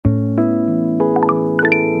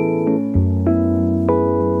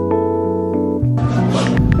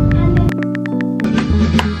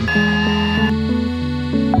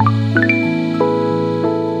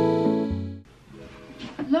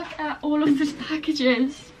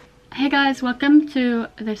packages. Hey guys, welcome to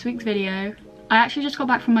this week's video. I actually just got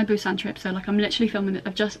back from my Busan trip, so like I'm literally filming it.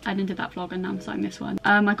 I've just edited that vlog and now I'm starting this one.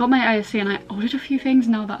 I got my ASC and I ordered a few things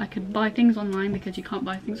now that I could buy things online, because you can't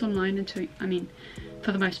buy things online until, I mean,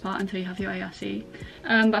 for the most part, until you have your ASC.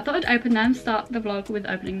 But I thought I'd open them, start the vlog with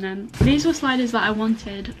opening them. These were sliders that I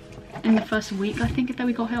wanted in the first week, I think, that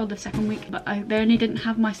we got here, or the second week, but they only didn't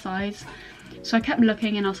have my size. So I kept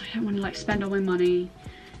looking and I was like, I don't want to like spend all my money.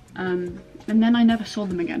 And then I never saw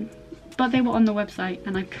them again. But they were on the website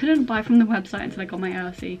and I couldn't buy from the website until I got my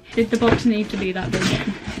ARC. Did the box need to be that big?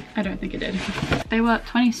 I don't think it did. They were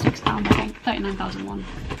 £26, I think, 39,001.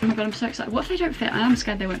 Oh my god, I'm so excited. What if they don't fit? I am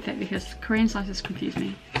scared they won't fit because Korean sizes confuse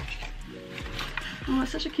me. Oh,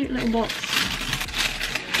 it's such a cute little box.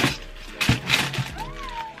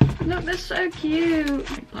 Look, they're so cute.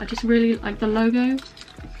 I just really like the logo.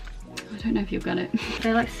 I don't know if you'll get it.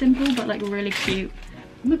 They're like simple but like really cute.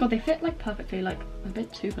 Oh my god, they fit like perfectly, like a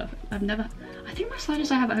bit too perfect. I think my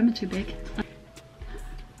sliders I have at home are too big.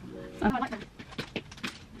 I like them.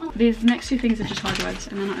 Oh. These next two things are just hard drives,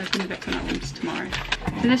 and then I open the Victor albums tomorrow.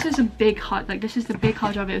 So this is a big hard, like this is the big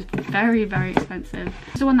hard drive. It was very, very expensive.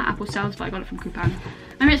 It's the one that Apple sells, but I got it from Coupang.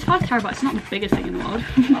 I mean, it's 5 terabytes, it's not the biggest thing in the world.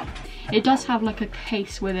 It does have like a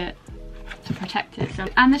case with it to protect it. So,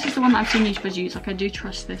 and this is the one that I've seen YouTubers use. Like I do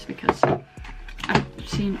trust this because I've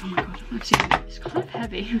seen, oh my god, I've seen it. It's kind of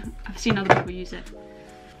heavy. I've seen other people use it.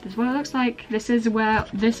 This is what it looks like. This is where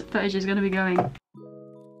this footage is going to be going.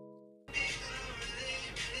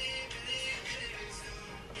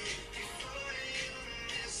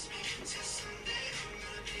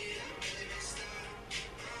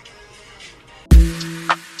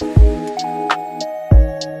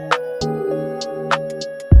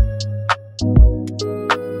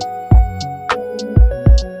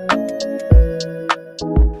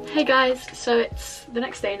 Hey guys, so it's the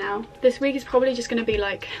next day now. This week is probably just going to be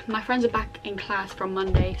like, my friends are back in class from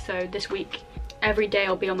Monday, so this week every day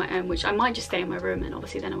I'll be on my own, which I might just stay in my room and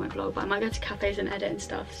obviously then I won't vlog, but I might go to cafes and edit and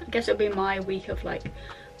stuff. So I guess it'll be my week of like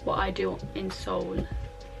what I do in Seoul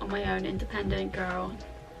on my own, independent girl.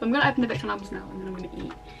 I'm going to open the Victor albums now and then I'm going to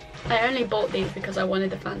eat. I only bought these because I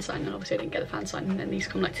wanted the fan sign, and obviously I didn't get the fan sign, and then these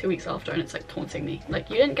come like 2 weeks after and it's like taunting me. Like,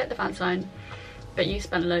 you didn't get the fan sign, but you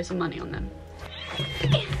spent loads of money on them.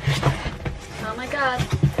 Oh my god.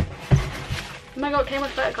 Oh my god, it came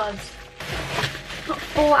with photo cards. Got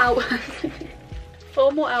 4 albums.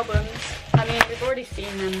 4 more albums. I mean, we've already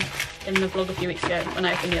seen them in the vlog a few weeks ago when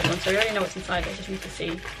I opened the other one, so we already know what's inside. I just need to see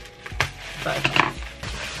photo cards.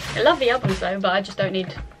 I love the albums though, but I just don't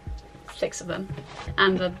need 6 of them.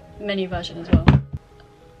 And the mini version as well.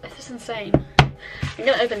 This is insane. I'm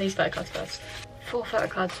gonna open these photo cards first. 4 photo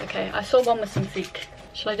cards, okay. I saw one with some seek.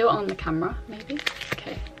 Should I do it on the camera, maybe?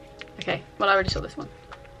 Okay. Okay, well I already saw this one.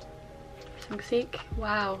 Sungseek,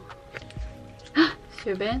 wow.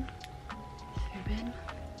 Subin. Subin.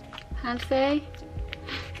 Hansei.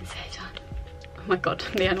 And Sejan. Oh my god,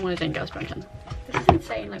 the only one I didn't get was Brenton. This is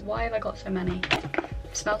insane, like why have I got so many?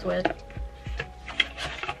 It smells weird.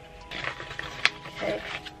 Okay.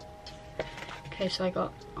 Okay, so I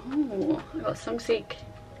got Sungseek.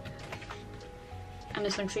 And a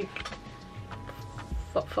Sungseek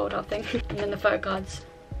fold out thing. And then the photo cards.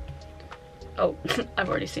 Oh, I've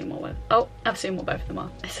already seen more with. Oh, I've seen what both of them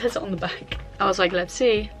are. It says it on the back. I was like, let's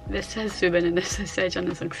see. This says Subin and this says Sejan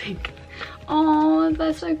and Sungseek. Oh,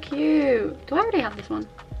 they're so cute. Do I already have this one?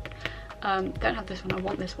 Don't have this one. I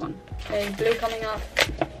want this one. Okay, blue coming up.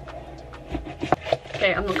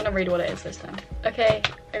 Okay, I'm not gonna read what it is this time. Okay,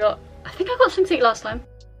 I think I got Sungseek last time.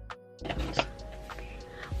 Yeah, it was.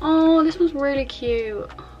 Oh, this one's really cute.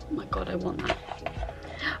 Oh my god, I want that.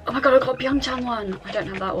 Oh my god, I got a Pyeongchang one. I don't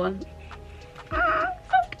have that one. Ah,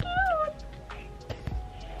 so cute.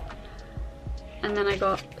 And then I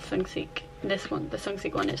got Sungseek. This one, the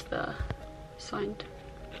Sungseek one is the signed.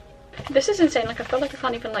 This is insane. Like I feel like I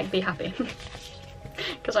can't even like be happy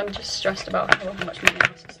because I'm just stressed about how much money I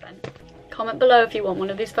must have spent. Comment below if you want one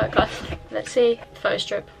of these photo cards. Let's see. Photo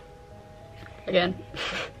strip. Again.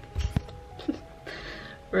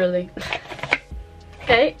 Really.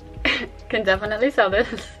 Okay. Can definitely sell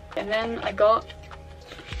this. And then I got,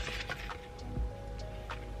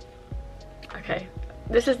 okay,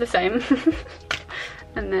 this is the same.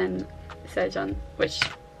 And then Sejan, which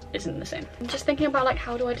isn't the same. I'm just thinking about like,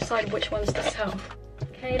 how do I decide which ones to sell?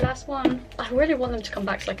 Okay, last one. I really want them to come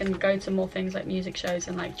back so I can go to more things like music shows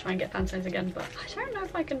and like try and get fan signs again, but I don't know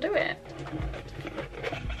if I can do it.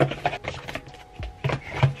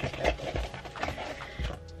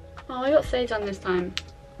 Oh, I got Sejan this time.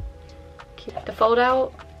 Keep the fold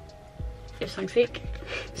out. Is Sungseek.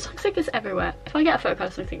 Sungseek is everywhere. If I get a photo card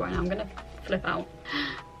of Sungseek right now, I'm gonna flip out.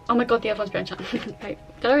 Oh my god, the other one's Pyeongchang. Wait,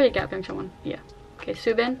 did I really get a Pyeongchang one? Yeah. Okay,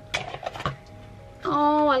 Subin.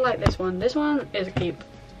 Oh, I like this one. This one is a keep.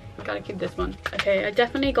 Gotta keep this one. Okay, I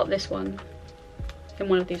definitely got this one in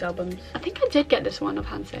one of these albums. I think I did get this one of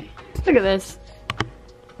Hansei. Look at this.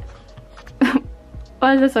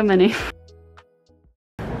 Why is there so many?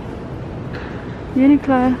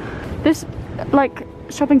 Uniqlo. This, like,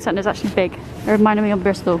 shopping centre is actually big. It reminded me of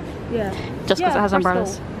Bristol. Yeah. Just because it has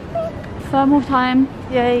umbrellas. Thermal time.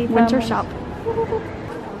 Yay, Winter thermals. shop.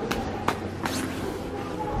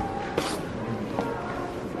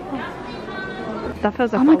 That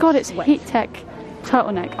feels like oh my god, it's heat tech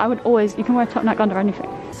turtleneck. I would always, you can wear a turtleneck under anything.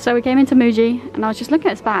 So we came into Muji and I was just looking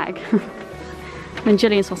at this bag. Then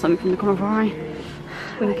Gillian saw something from the corner of her eye.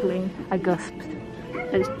 Twinkling. I gasped.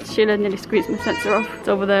 And Sheila nearly squeezed my sensor off. It's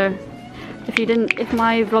over there. If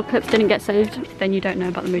my vlog clips didn't get saved, then you don't know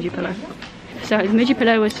about the Muji pillow. So the Muji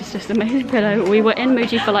pillow was just an amazing pillow. We were in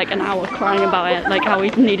Muji for like an hour crying about it, like how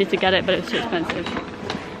we needed to get it, but it was too expensive.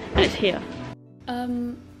 And it's here.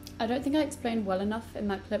 I don't think I explained well enough in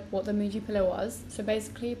that clip what the Muji pillow was. So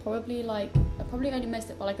basically, I probably only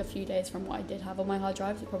missed it by like a few days from what I did have on my hard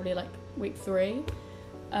drive. So probably like week 3.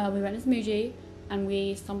 We went into Muji and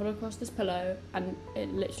we stumbled across this pillow and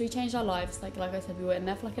it literally changed our lives. Like I said, we were in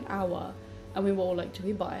there for like an hour and we were all like, do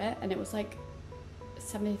we buy it? And it was like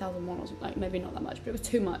 70,000 won or something, like maybe not that much, but it was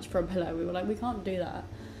too much for a pillow. We were like, we can't do that.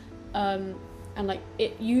 And like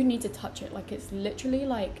you need to touch it. Like it's literally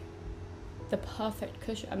like the perfect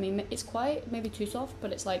cushion. I mean, it's quite maybe too soft,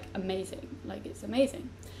 but it's like amazing. Like it's amazing.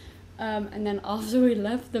 And then after we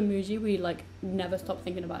left the Muji, we like never stopped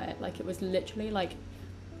thinking about it. Like it was literally like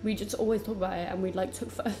we just always talk about it, and we like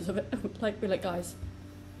took photos of it. We're like, guys, do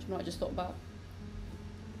you know what I just thought about?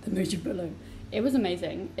 The Muji pillow. It was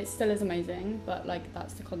amazing. It still is amazing, but like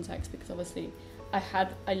that's the context because obviously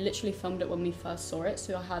I literally filmed it when we first saw it,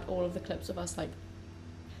 so I had all of the clips of us like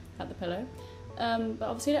at the pillow. But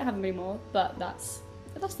obviously I don't have them anymore, but that's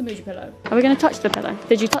the Muji pillow. Are we going to touch the pillow?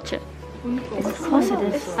 Did you touch it? Of course it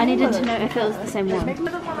is. I needed to know if it was the same one. Make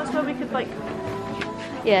another one as well, we could like...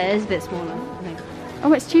 Yeah, it is a bit smaller, I think.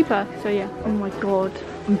 Oh, it's cheaper, so yeah. Oh my god,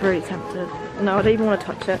 I'm very tempted. No, I don't even want to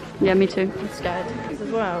touch it. Yeah, me too. I'm scared. As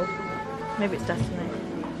well. Maybe it's destiny.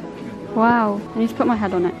 Wow, I need to put my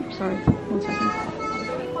head on it. Sorry, 1 second.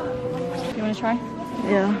 You want to try?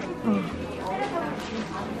 Yeah. Oh.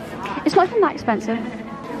 It's not even that expensive.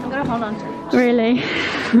 I'm gonna hold on to it. Really?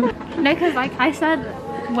 No, because like I said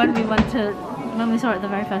when we saw it the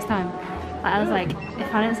very first time, like, I was like,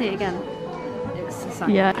 if I don't see it again, it's a sign.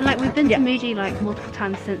 Yeah. And like we've been to Muji like multiple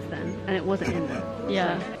times since then, and it wasn't in there.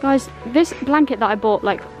 Yeah. So. Guys, this blanket that I bought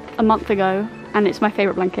like a month ago, and it's my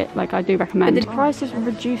favourite blanket, like I do recommend. But the price is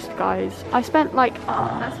reduced, guys. I spent like...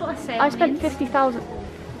 That's what I say. I spent 50,000.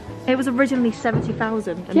 It was originally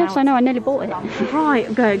 70,000. Yes, I know, I nearly bought it. Right,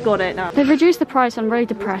 okay, got it now. They've reduced the price. I'm really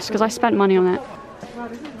depressed because I spent money on it.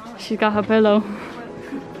 She's got her pillow.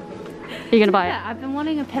 Are you gonna buy it? Yeah, I've been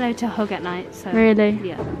wanting a pillow to hug at night, so... Really?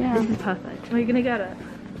 Yeah. Yeah. This is perfect. Are you gonna get it?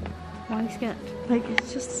 Why are you scared? Like,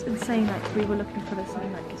 it's just insane, like, we were looking for this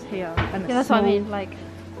and like, it's here. And Yeah, that's what I mean, like,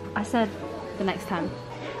 I said the next time.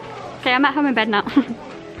 Okay, I'm at home in bed now.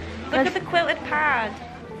 Look at the quilted pad.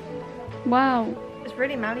 Wow. It's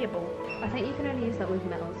really malleable. I think you can only use that with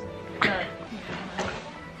metals. No. I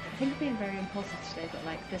think I'm being very impulsive today, but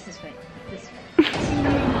like, this is fake. This is fake.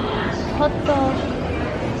 Hot dog.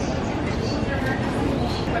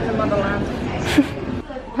 Like the motherland.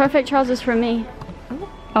 Perfect trousers for me.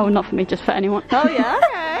 Oh, not for me, just for anyone. Oh yeah,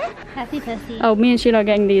 okay. Happy pussy. Oh, me and Sheila are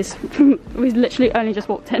getting these. We literally only just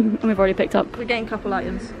walked in and we've already picked up. We're getting couple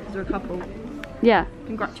items, because we're a couple. Yeah.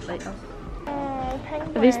 Congratulate us.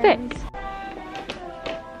 Are these thick?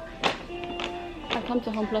 I come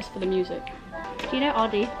to Home Plus for the music. Do you know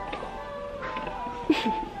Audi?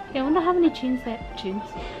 Yeah, I wonder how many tunes they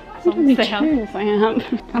songs they have. I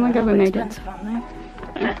have. Oh my god, we made it.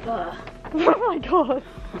 Oh my god.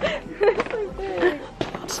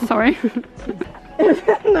 Sorry.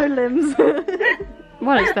 No limbs.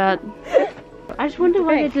 What is that? I just wonder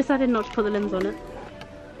why they decided not to put the limbs on it.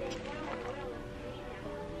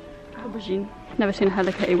 Aubergine. Never seen a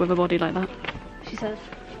Hello Kitty with a body like that. She says.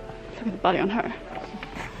 Look at the body on her.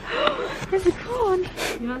 There's a corn.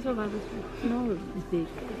 You might as well buy this one. No, it's big.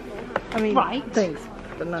 I mean, right. Thanks,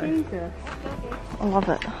 but no. Jesus. I love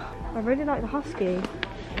it. I really like the husky.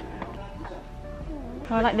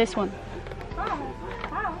 Oh, I like this one. Oh,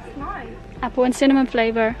 wow, that's nice. Apple and cinnamon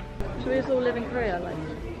flavour. Should we just all live in Korea,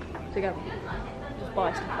 like, together? Just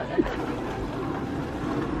buy stuff like that.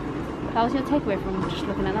 That was your takeaway from just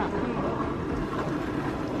looking at that?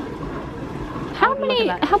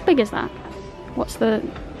 How big is that? What's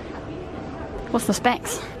the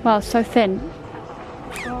specs? Wow, it's so thin.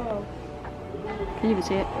 Oh. Can you even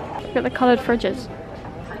see it? Look at the coloured fridges.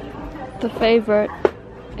 The favourite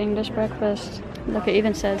English breakfast. Look, it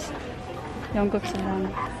even says Yeongguk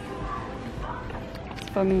Saran. It's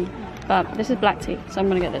for me. But this is black tea, so I'm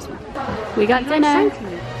gonna get this one. We got dinner.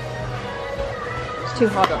 It's too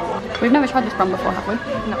hard otherwise. We've never tried this brand before, have we?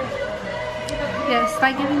 No. Yeah, it's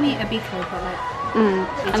like giving me a beetroot, but like...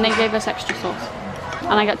 And they gave us extra sauce.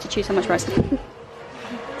 And I got to choose how much rice.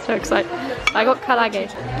 So excited. I got karaoke.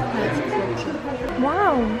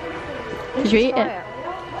 Wow. Did you eat it?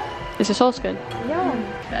 Is the sauce good? Yeah.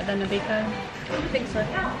 Better than the Biko? I think so.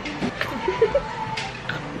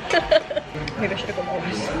 Maybe I should have got more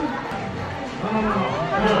rice.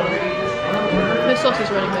 This sauce is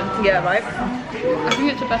really good. Yeah, right? I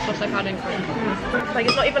think it's the best sauce I've had in Korea. Like,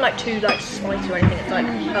 it's not even like too like spicy or anything, it's like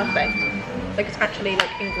perfect. Like, it's actually like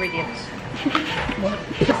ingredients. What?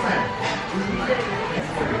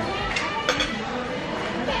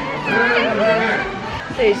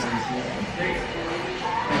 Please.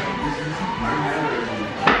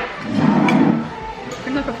 I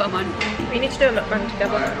think I prefer mine. We need to do a mukbang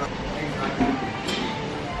together.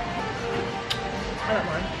 I like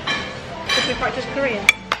mine. Should we practice Korean?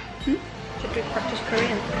 Should we practice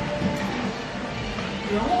Korean?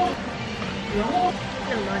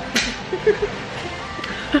 Never mind.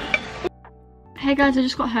 Hey guys, I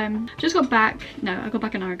just got home. Just got back. No, I got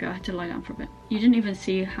back an hour ago. I had to lie down for a bit. You didn't even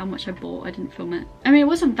see how much I bought. I didn't film it. I mean, it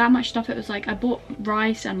wasn't that much stuff. It was like, I bought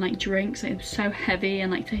rice and like drinks. It was so heavy,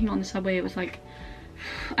 and like taking it on the subway, it was like,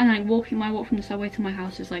 and like my walk from the subway to my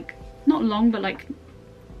house is like, not long, but like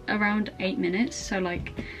around 8 minutes. So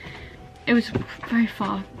like, it was very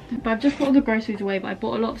far. But I've just put all the groceries away, but I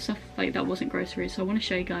bought a lot of stuff like that wasn't groceries, so I want to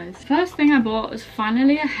show you guys. First thing I bought was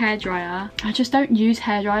finally a hairdryer. I just don't use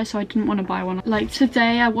hairdryers, so I didn't want to buy one. Like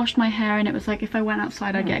today I washed my hair and it was like if I went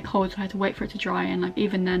outside I'd get cold, so I had to wait for it to dry, and like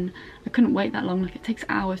even then I couldn't wait that long. Like it takes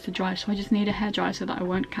hours to dry, so I just need a hairdryer so that I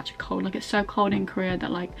won't catch a cold. Like it's so cold in Korea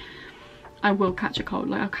that like I will catch a cold.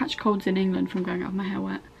 Like I'll catch colds in England from going out with my hair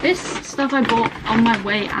wet. This stuff I bought on my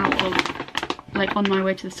way out of, like on my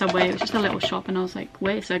way to the subway. It was just a little shop and I was like,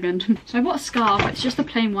 wait a second. So I bought a scarf. It's just a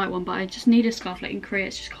plain white one, but I just need a scarf. Like in Korea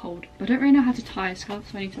it's just cold, but I don't really know how to tie a scarf,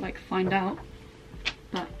 so I need to like find out.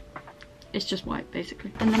 But it's just white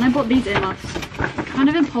basically. And then I bought these earmuffs. Kind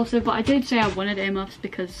of impulsive, but I did say I wanted earmuffs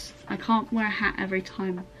because I can't wear a hat every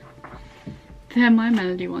time. They're my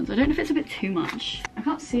Melody ones. I don't know if it's a bit too much. I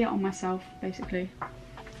can't see it on myself basically,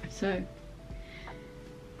 so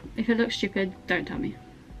if it looks stupid, don't tell me.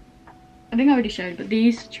 I think I already showed, but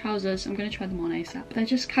these trousers, I'm going to try them on ASAP. They're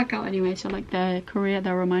just cacao anyway, so like they'll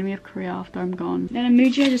remind me of Korea after I'm gone. Then in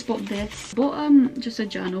Muji I just bought this. Bought just a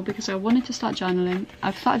journal because I wanted to start journaling.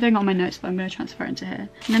 I've started doing it on my notes, but I'm going to transfer it into here.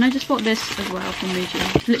 And then I just bought this as well from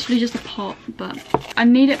Muji. It's literally just a pot, but I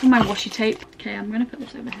need it for my washi tape. Okay, I'm going to put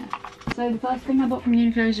this over here. So the first thing I bought from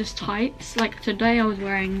Uniqlo is just tights. Like today I was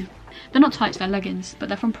wearing... They're not tights, they're leggings, but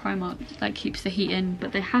they're from Primark. Like keeps the heat in,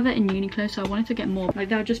 but they have it in Uniqlo, so I wanted to get more. Like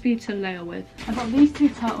they'll just be to layer with. I got these two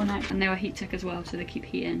turtlenecks and they were heat tech as well, so they keep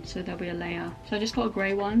heat in, so there'll be a layer. So I just got a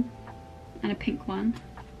grey one and a pink one.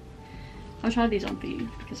 I'll try these on for you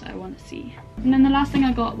because I want to see. And then the last thing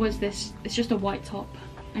I got was this. It's just a white top,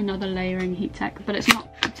 another layering heat tech, but it's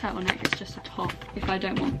not a turtleneck, it's just a top. If I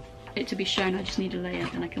don't want it to be shown, I just need a layer,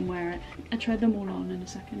 then I can wear it. I tried them all on in a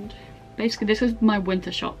second. Basically, this is my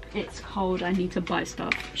winter shop. It's cold, I need to buy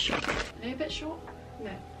stuff. Shop. Are they a bit short?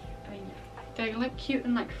 No. I mean, they're like cute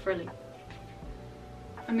and like frilly.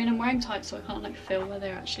 I mean, I'm wearing tights, so I can't like feel where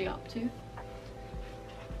they're actually up to.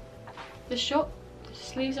 The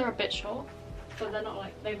sleeves are a bit short, but they're not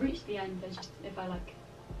like, they reach the end. They're just, if I like,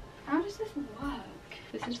 how does this work?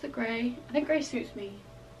 This is the grey. I think grey suits me,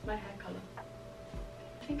 my hair colour.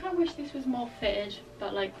 I think I wish this was more fitted,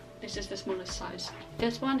 but like, this is the smallest size.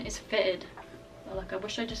 This one is fitted, but like I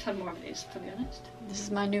wish I just had more of these, to be honest. This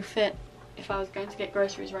is my new fit if I was going to get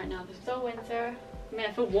groceries right now. This is all winter. I mean,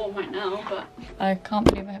 I feel warm right now, but I can't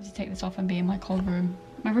believe I have to take this off and be in my cold room.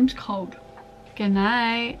 My room's cold. Good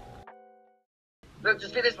night. Look,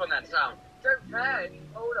 just do this one then, Sam. Don't care, you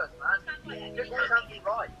told us, man. Just want to be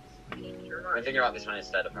right. I'm thinking about this one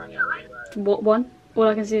instead, apparently. What one? All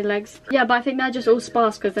I can see is legs. Yeah, but I think they're just all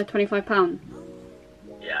sparse because they're £25.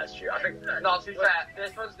 Yeah, that's true. I think, no, to be fair,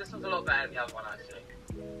 this one's a lot better than the other one, actually.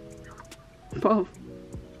 Bro.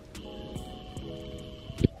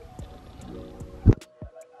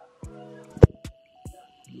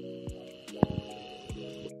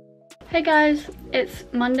 Hey guys, it's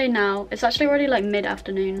Monday now. It's actually already like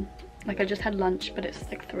mid-afternoon. Like I just had lunch, but it's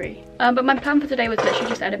like 3. But my plan for today was literally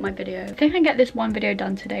just edit my video. I think I can get this one video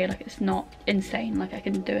done today. Like it's not insane, like I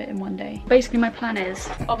can do it in one day. Basically my plan is,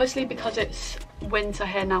 obviously because it's winter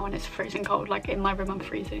here now and it's freezing cold, like in my room I'm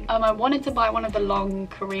freezing. I wanted to buy one of the long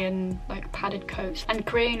Korean like padded coats, and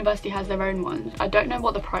Korea University has their own ones. I don't know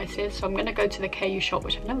what the price is, so I'm gonna go to the KU shop,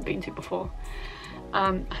 which I've never been to before.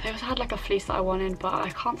 They also had like a fleece that I wanted, but I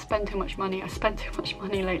can't spend too much money. I spent too much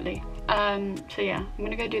money lately. So yeah, I'm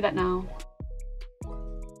gonna go do that now.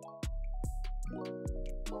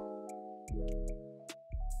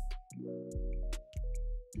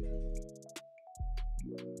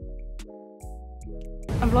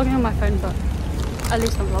 I'm vlogging on my phone, but at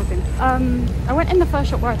least I'm vlogging. I went in the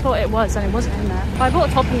first shop where I thought it was, and it wasn't in there. But I bought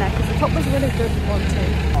a top in there because the top was really good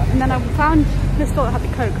quality. And then I found this store that had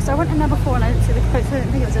the coat, because I went in there before and I didn't see the coat, so I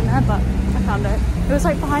didn't think it was in there, but I found it. It was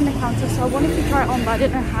like behind the counter, so I wanted to try it on, but I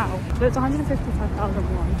didn't know how. But it's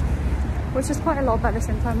 155,000 won, which is quite a lot, but at the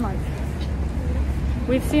same time, like,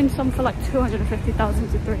 we've seen some for like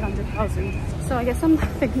 250,000 to 300,000. So I guess I'm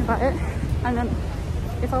thinking about it, and then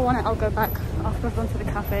if I want it, I'll go back after I've gone to the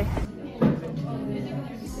cafe.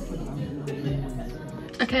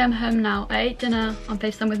 Okay, I'm home now. I ate dinner on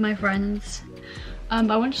FaceTime with my friends. But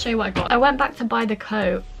I want to show you what I got. I went back to buy the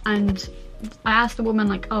coat and I asked the woman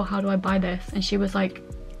like, oh, how do I buy this? And she was like,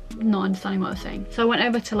 not understanding what I was saying. So I went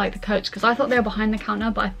over to like the coats because I thought they were behind the counter,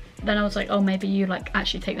 but then I was like, oh, maybe you like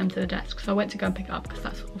actually take them to the desk. So I went to go and pick it up because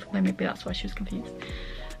that's maybe that's why she was confused.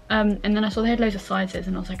 And then I saw they had loads of sizes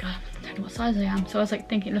and I was like, oh, I don't know what size I am. So I was like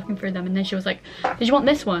looking through them, and then she was like, did you want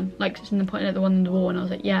this one? Like, and then pointing at the one on the wall, and I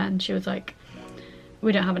was like, yeah. And she was like,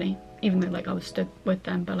 we don't have any, even though like I was stood with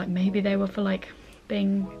them, but like maybe they were for like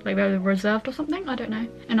being like they were reserved or something, I don't know.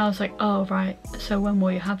 And I was like, oh right, so when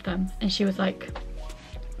will you have them? And she was like,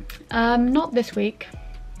 not this week,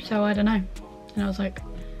 so I don't know. And I was like,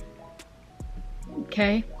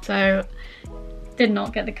 okay. So did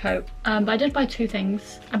not get the coat, but I did buy 2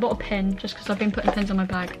 things. I bought a pin just because I've been putting pins on my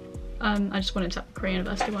bag. I just wanted to Korean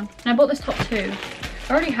University one, and I bought this top too.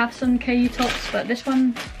 I already have some KU tops, but this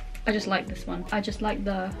one, I just like this one. I just like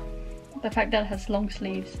the fact that it has long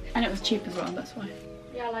sleeves, and it was cheap as well, that's why.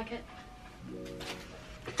 Yeah, I like it.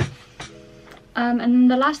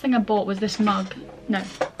 And the last thing I bought was this mug. No,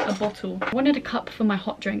 a bottle. I wanted a cup for my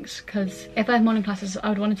hot drinks because if I have morning classes, I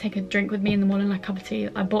would want to take a drink with me in the morning, like a cup of tea.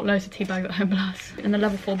 I bought loads of tea bags at home plus. In the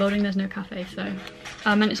level 4 building, there's no cafe, so.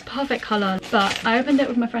 And it's perfect colour, but I opened it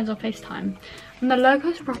with my friends on FaceTime, and the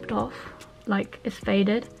logo's rubbed off, like it's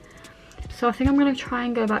faded. So I think I'm gonna try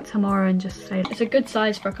and go back tomorrow and just say it's a good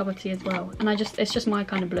size for a cup of tea as well. And it's just my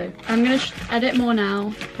kind of blue. I'm gonna edit more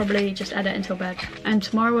now, probably just edit until bed. And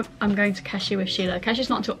tomorrow I'm going to Keshi with Sheila. Keshi's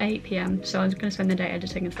not until 8 PM, so I'm just gonna spend the day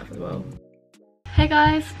editing and stuff as well. Hey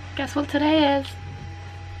guys, guess what today is?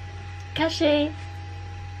 Keshi!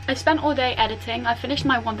 I spent all day editing. I finished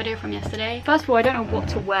my one video from yesterday. First of all, I don't know what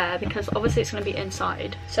to wear because obviously it's going to be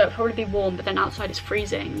inside, so it'll probably be warm, but then outside it's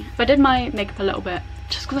freezing. But I did my makeup a little bit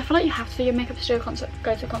just because I feel like you have to do your makeup to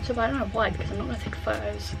go to a concert, but I don't know why, because I'm not going to take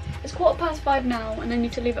photos. It's 5:15 now and I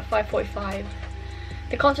need to leave at 5:45.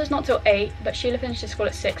 The concert's not till 8, but Sheila finishes school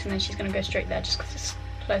at 6 and then she's going to go straight there just because it's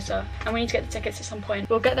closer. And we need to get the tickets at some point.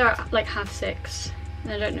 We'll get there at like 6:30.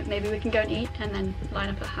 And I don't know, maybe we can go and eat and then line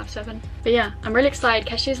up at 7:30. But yeah, I'm really excited.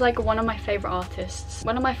 Keshi's like one of my favourite artists.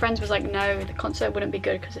 One of my friends was like, no, the concert wouldn't be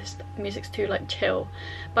good because the music's too like chill.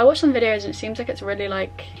 But I watched some videos and it seems like it's really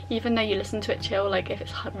like, even though you listen to it chill, like if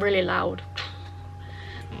it's really loud.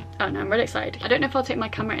 I don't know, I'm really excited. I don't know if I'll take my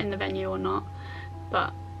camera in the venue or not,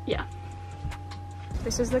 but yeah.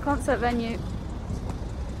 This is the concert venue.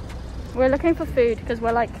 We're looking for food because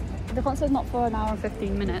we're like, the concert's not for an hour and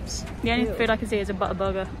 15 minutes. The only food I can see is a butter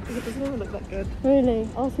burger. It doesn't even look that good. Really?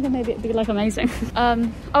 I was thinking maybe it'd be like amazing. I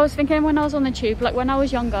was thinking when I was on the tube, like when I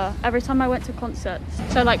was younger, every time I went to concerts,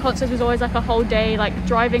 so like concerts was always like a whole day, like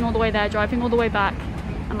driving all the way there, driving all the way back.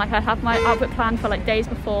 And like I'd have my outfit planned for like days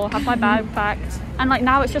before, have my bag packed. And like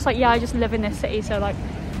now it's just like, yeah, I just live in this city. So like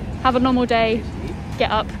have a normal day, get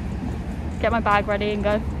up, get my bag ready and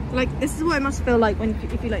go. Like, this is what it must feel like when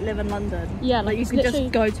if you like live in London. Yeah, like you could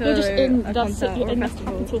just go to a concert or a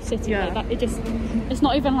festival. Capital city, yeah. Like that. It's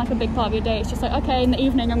not even like a big part of your day. It's just like, okay, in the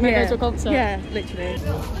evening I'm gonna go to a concert. Yeah, literally.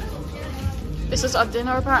 This is our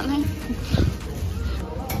dinner apparently.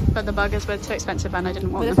 But the burgers were too expensive and I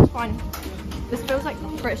didn't want them. This is fine. This feels like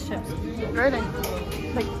British chips. Really?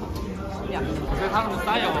 Like, yeah.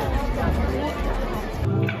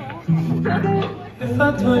 If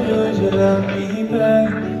I told you would you love me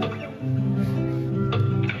back?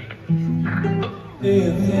 Do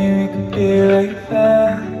you think we could be like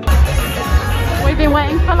that? We've been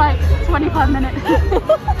waiting for like 25 minutes.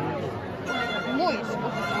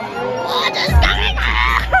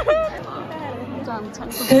 on,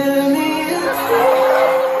 this one's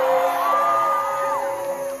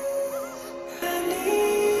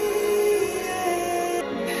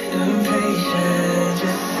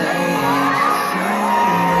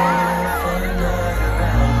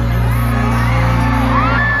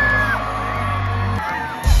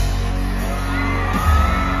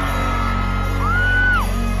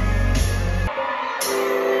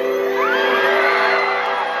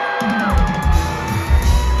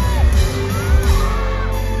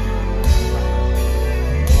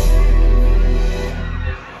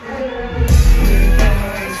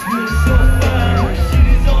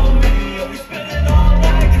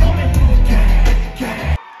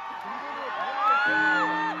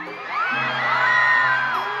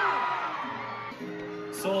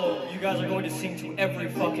So, you guys are going to sing to every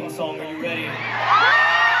fucking song. Are you ready?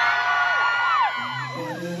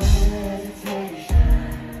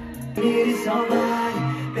 It's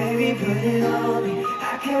alright, baby, put it on me.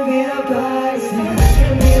 I can be the boss, I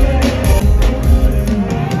can be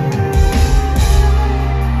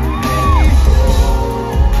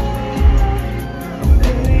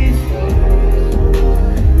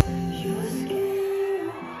your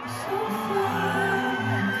skin so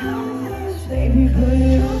fine. Baby, put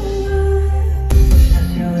it on.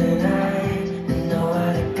 Just you and I know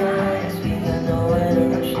how to dance. We got no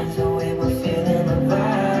interruptions, so we were feeling the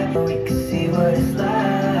vibe. We can see what it's like.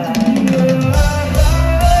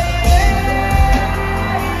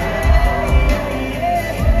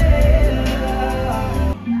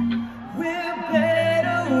 We're better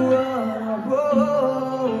on our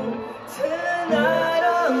road. Tonight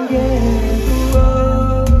I'm getting the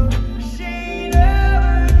road. She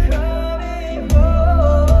never coming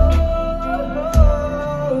home.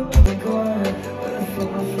 We're going waiting for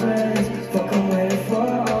my friends. Fuck, I'm waiting for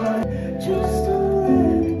just to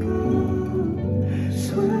let it go.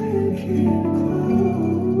 Swear you keep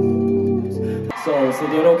close. So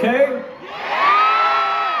doing okay?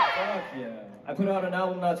 Fuck yeah. I put out an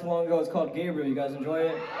album not too long ago. It's called Gabriel. You guys enjoy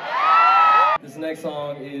it? This next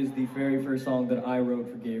song is the very first song that I wrote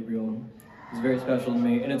for Gabriel. It's very special to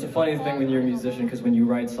me. And it's a funny thing when you're a musician, because when you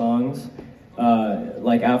write songs,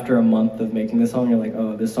 like after a month of making this song, you're like,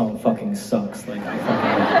 oh, this song fucking sucks. Like, I fucking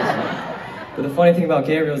hate this song. But the funny thing about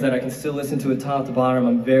Gabriel is that I can still listen to it top to bottom.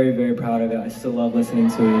 I'm very, very proud of it. I still love listening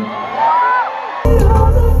to it.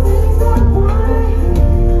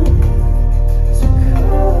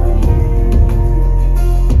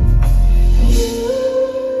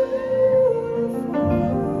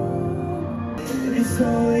 It's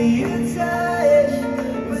only a touch.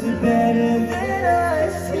 Was it better than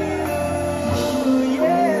us two?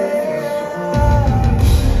 Yeah.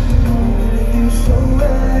 You so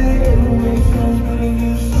right. It makes sense, but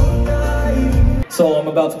you so nice. So I'm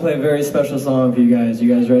about to play a very special song for you guys.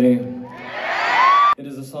 You guys ready? It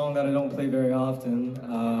is a song that I don't play very often.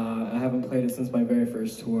 I haven't played it since my very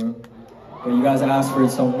first tour. But you guys asked for it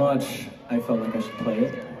so much, I felt like I should play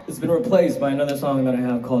it. It's been replaced by another song that I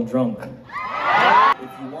have called Drunk. If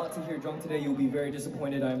you want to hear Drunk today, you'll be very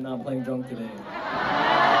disappointed I am not playing Drunk today.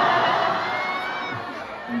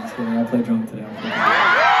 I'm just kidding, I'll play Drunk today.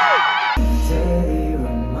 Daily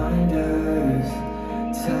reminders,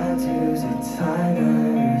 tattoos and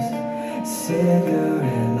tigers,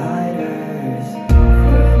 cigarette lighters.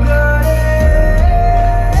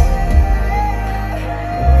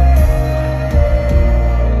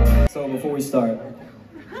 So before we start,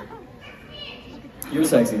 you're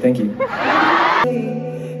sexy, thank you.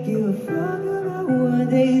 Give a fuck about what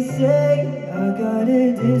they say. I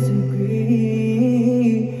gotta disagree.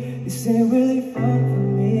 This ain't really fun for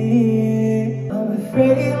me. I'm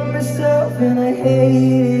afraid of myself and I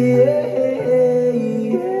hate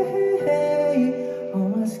it. All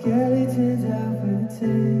my skeletons out for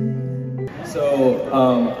tea. So,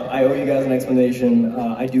 I owe you guys an explanation.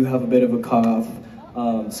 I do have a bit of a cough.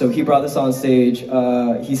 So he brought this on stage.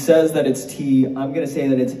 He says that it's tea. I'm gonna say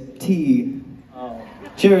that it's tea.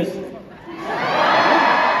 Cheers.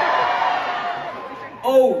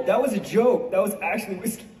 Oh, that was a joke. That was actually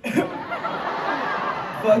whiskey. Fuck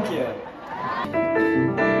yeah.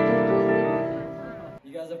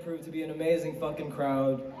 You guys have proved to be an amazing fucking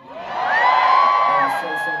crowd. Thank you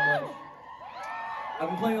so much. I've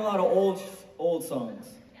been playing a lot of old songs.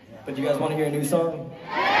 But you guys want to hear a new song?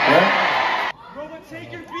 Yeah?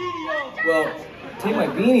 Take your beanie off. Well, take my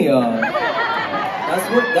beanie off.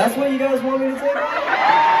 That's what you guys want me to take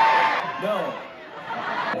off? No.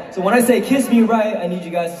 So when I say kiss me right, I need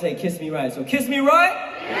you guys to say kiss me right. So kiss me right.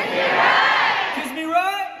 Kiss me right. Kiss me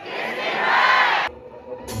right.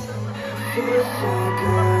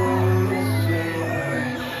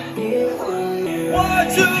 Kiss me right.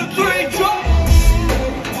 1, 2, 3, jump.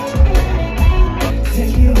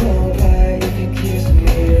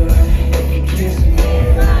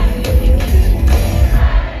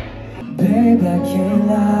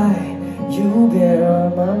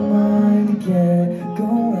 go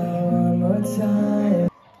out one more time.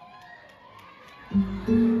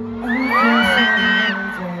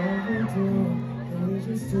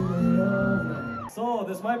 So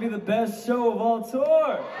this might be the best show of all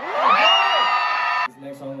tour. This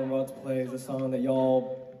next song I'm about to play is a song that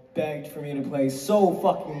y'all begged for me to play so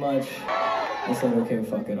fucking much. I said, okay,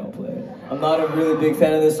 fuck it, I'll play it. I'm not a really big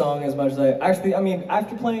fan of this song as much as I mean,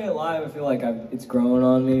 after playing it live, I feel like it's grown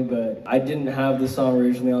on me, but I didn't have this song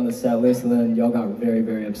originally on the set list, and then y'all got very,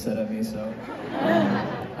 very upset at me, so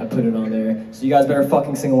I put it on there. So you guys better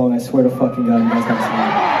fucking sing along, I swear to fucking God, you guys gotta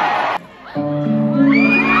sing.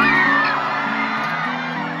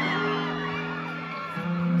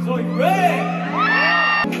 So you ready?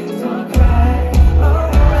 Don't cry.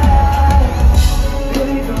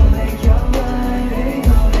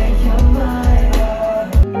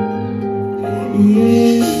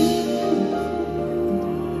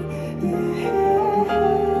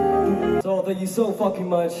 So thank you so fucking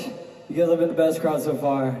much. You guys have been the best crowd so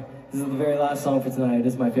far. This is the very last song for tonight.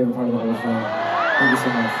 This is my favorite part of the whole show. Thank you so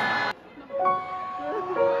much.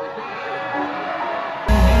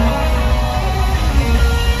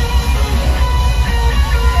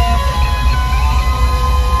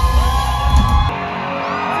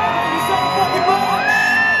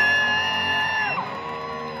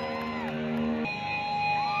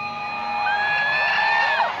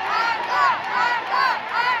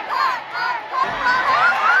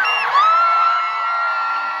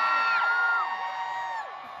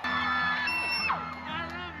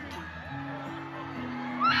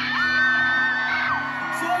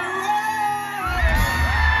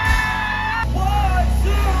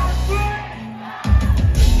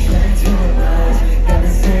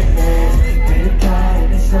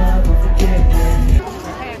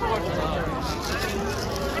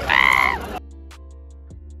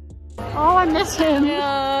 Oh, I miss him.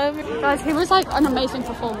 Yeah. Guys, he was like an amazing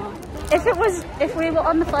performer. If we were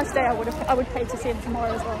on the first day, I would pay to see him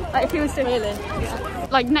tomorrow as well. Like, if he was singing, really, yeah.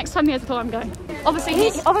 Like next time he has a tour, I'm going. Obviously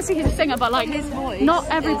he's a singer, but like his voice, not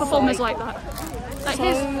every performer's like that. Like so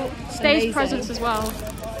his stage amazing. Presence as well.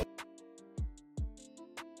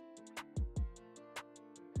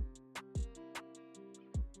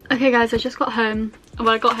 Okay guys, I just got home. Well,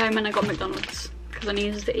 I got home and I got McDonald's because I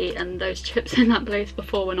needed to eat, and those chips in that place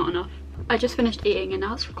before were not enough. I just finished eating and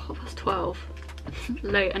now it's 12:15.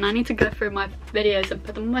 Late, and I need to go through my videos and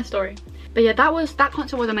put them on my story. But yeah, that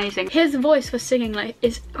concert was amazing. His voice for singing like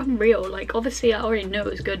is unreal. Like obviously I already know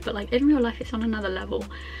it was good, but like in real life it's on another level.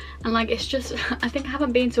 And like it's just I think I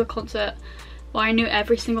haven't been to a concert where I knew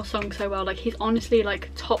every single song so well. Like he's honestly like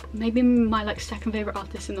top, maybe my like second favorite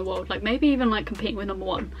artist in the world, like maybe even like competing with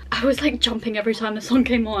 #1. I was like jumping every time the song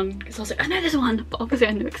came on because I was like, I know this one, but obviously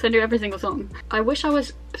I knew it because I knew every single song. I wish I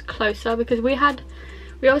was closer because we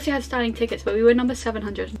obviously had standing tickets, but we were number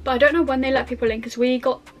 700. But I don't know when they let people in because we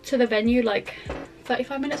got to the venue like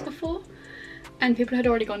 35 minutes before and people had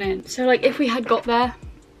already gone in. So like if we had got there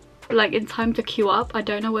like in time to queue up, I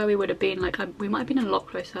don't know where we would have been. Like we might have been a lot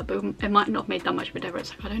closer, but it might not have made that much of a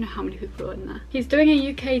difference. Like I don't know how many people were in there. He's doing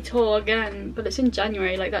a UK tour again, but it's in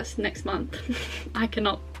January, like that's next month. I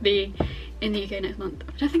cannot be in the UK next month.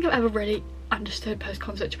 I don't think I've ever really understood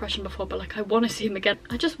post-concert depression before, but like I want to see him again.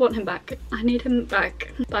 I just want him back. I need him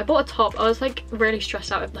back. But I bought a top. I was like really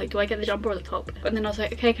stressed out of like, do I get the jumper or the top? And then I was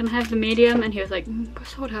like, okay, can I have the medium? And he was like, go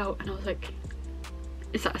sold out. And I was like,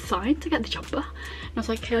 is that a sign to get the jumper? And I was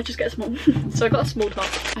like, okay, I'll just get a small. So I got a small top.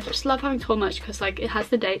 I just love having tour merch because like it has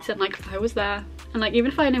the dates and like I was there, and like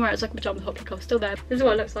even if I knew where it was like a pajama top, like I was still there. This is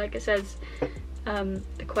what it looks like. It says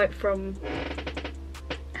the quote from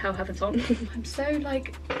Hell Heaven Song. I'm so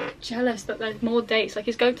like jealous that there's more dates. Like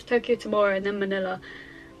he's going to Tokyo tomorrow and then Manila,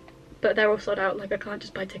 but they're all sold out. Like I can't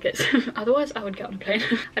just buy tickets. Otherwise I would get on a plane.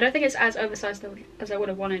 I don't think it's as oversized as I would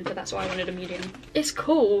have wanted, but that's why I wanted a medium. It's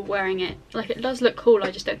cool wearing it. Like it does look cool. I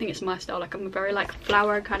just don't think it's my style. Like I'm a very like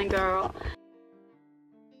flower kind of girl.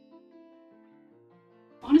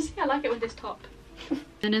 Honestly, I like it with this top.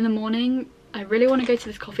 And in the morning I really want to go to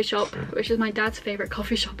this coffee shop, which is my dad's favorite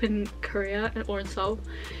coffee shop in Korea or in Seoul.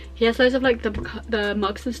 He has loads of like the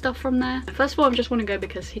mugs and stuff from there. First of all, I just want to go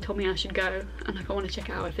because he told me I should go and like I want to check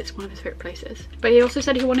out if it's one of his favorite places. But he also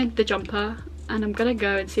said he wanted the jumper, and I'm gonna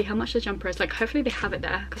go and see how much the jumper is. Like hopefully they have it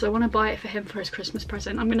there because I want to buy it for him for his Christmas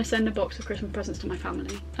present. I'm gonna send a box of Christmas presents to my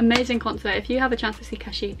family. Amazing concert. If you have a chance to see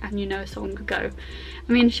Keshi and you know a song, go.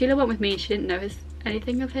 I mean, Sheila went with me and she didn't know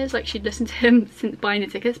anything of his. Like she'd listened to him since buying the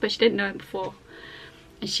tickets, but she didn't know him before,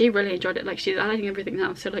 and she really enjoyed it. Like she's adding everything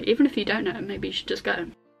now, so like even if you don't know him, maybe you should just go.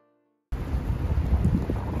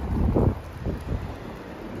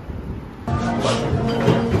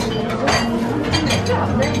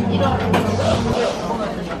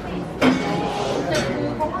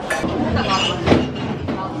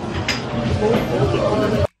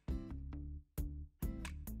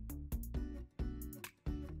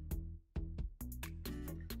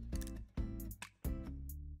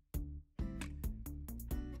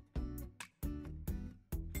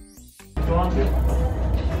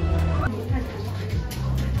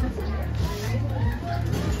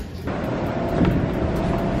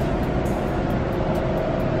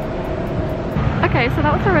 Okay, so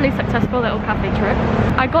that was a really successful little cafe trip.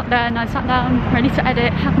 I got there and I sat down ready to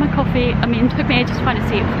edit, have my coffee. I mean, it took me ages to find a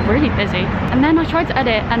seat, it was really busy. And then I tried to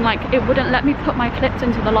edit and like it wouldn't let me put my clips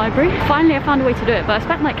into the library. Finally I found a way to do it, but I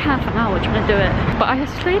spent like half an hour trying to do it. But I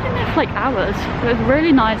stayed in there for like hours. It was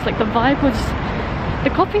really nice, like the vibe was,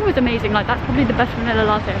 the coffee was amazing. Like that's probably the best vanilla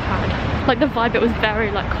latte I've had. Like the vibe, it was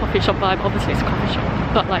very like coffee shop vibe. Obviously it's a coffee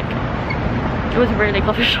shop, but like it was really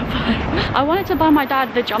coffee shop vibe. I wanted to buy my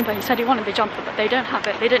dad the jumper. He said he wanted the jumper, but they don't have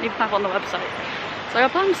it. They don't even have it on the website. So I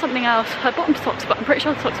bought him something else. I bought him socks, but I'm pretty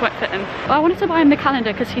sure the socks won't fit him. But I wanted to buy him the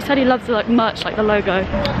calendar because he said he loves the like merch, like the logo.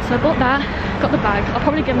 So I bought that, got the bag. I'll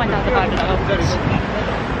probably give my dad the bag now.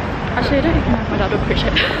 Actually, I don't even know if my dad would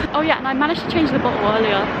appreciate it. Oh yeah, and I managed to change the bottle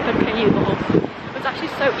earlier, the KU bottle. It was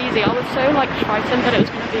actually so easy. I was so like frightened that it was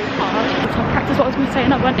going to be hard. So I practiced what I was going to say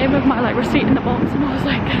and I went in with my like receipt in the box and I was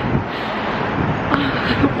like,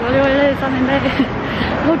 what it is, I'm in there.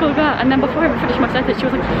 Oh god, and then before I even finished my sentence, she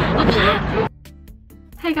was like, oh,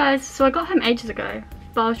 hey guys, so I got home ages ago,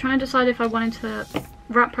 but I was trying to decide if I wanted to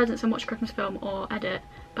wrap presents and watch a Christmas film or edit.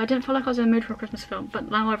 But I didn't feel like I was in the mood for a Christmas film, but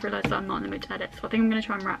now I've realised that I'm not in the mood to edit, so I think I'm going to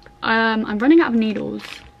try and wrap. I'm running out of needles,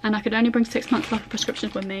 and I could only bring 6 months worth of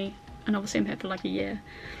prescriptions with me, and obviously I'm here for like a year.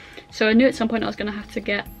 So I knew at some point I was going to have to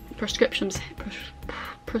get prescriptions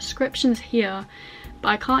here, but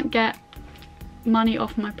I can't get money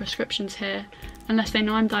off my prescriptions here unless they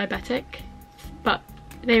know I'm diabetic, but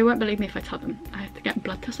they won't believe me if I tell them. I have to get a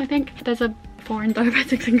blood test, I think. There's a foreign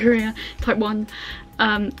diabetics in Korea, type 1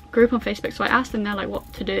 group on Facebook, so I asked them there like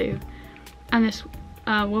what to do, and this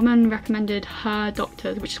woman recommended her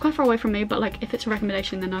doctor, which is quite far away from me, but like if it's a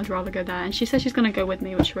recommendation then I'd rather go there, and she said she's gonna go with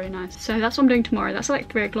me, which is really nice. So that's what I'm doing tomorrow. That's like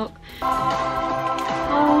 3 o'clock.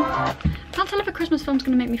 Oh, can't tell if a Christmas film's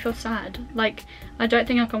gonna make me feel sad. Like I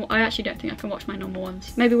actually don't think I can watch my normal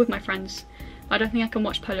ones. Maybe with my friends. I don't think I can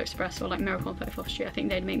watch Polar Express or like Miracle on 34th Street. I think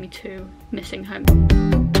they'd make me too missing home.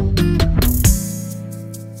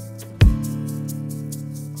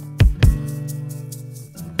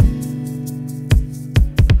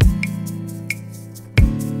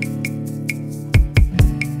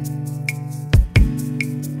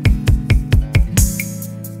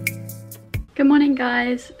 Good morning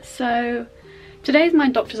guys. So today's my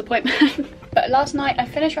doctor's appointment. But last night I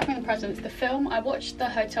finished wrapping the presents. The film, I watched the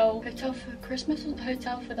Hotel for Christmas, or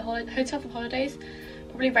Hotel for the Holidays.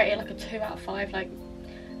 Probably rated like a 2 out of 5, like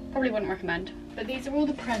probably wouldn't recommend. But these are all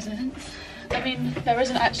the presents. I mean, there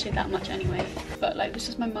isn't actually that much anyway, but like this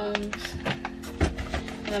is my mum's.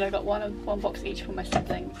 And then I got one box each for my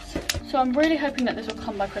siblings. So I'm really hoping that this will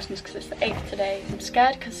come by Christmas because it's the 8th today. I'm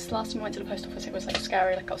scared because last time I went to the post office it was like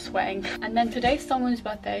scary, like I was sweating. And then today's someone's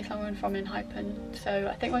birthday, someone from enhypen. So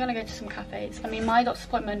I think we're gonna go to some cafes. I mean, my doctor's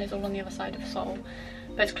appointment is all on the other side of Seoul,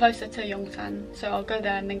 but it's closer to Yongsan. So I'll go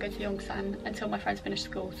there and then go to Yongsan until my friends finish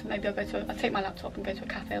school. So maybe I'll take my laptop and go to a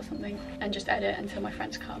cafe or something and just edit until my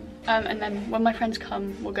friends come. And then when my friends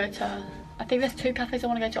come, we'll go to, I think there's 2 cafes I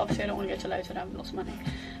want to go to. Obviously I don't want to go to loads, I don't have lots of money.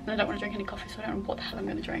 And I don't want to drink any coffee, so I don't know what the hell I'm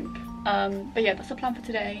going to drink. But yeah, that's the plan for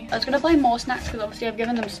today. I was going to buy more snacks because obviously I've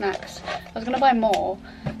given them snacks. I was going to buy more,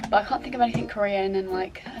 but I can't think of anything Korean, and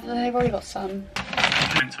like, they've already got some.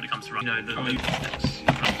 When it comes to, you know, the interest.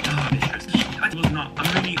 I will not,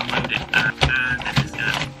 I'm really offended, and this is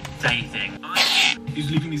a day thing. Who's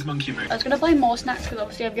leaving these monkey moves? I was going to buy more snacks because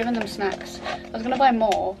obviously I've given them snacks. I was going to buy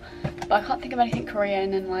more, but I can't think of anything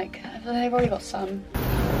Korean, and like, they've already got some.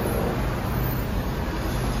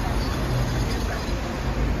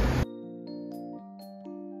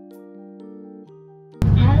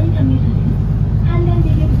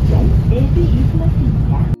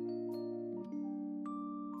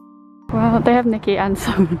 Well, they have Niki and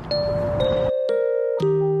Sunghoon.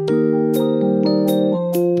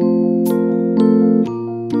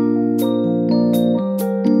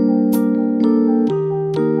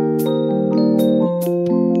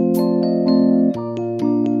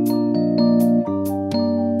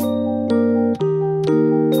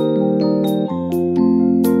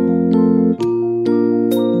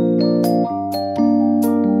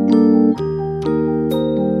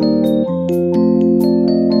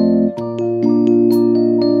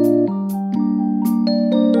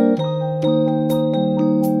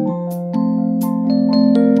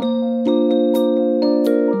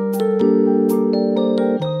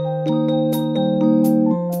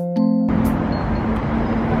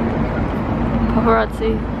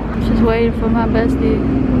 bestie. She's waiting for my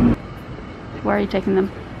bestie. Where are you taking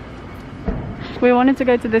them? We wanted to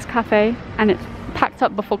go to this cafe and it's packed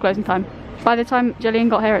up before closing time. By the time Jillian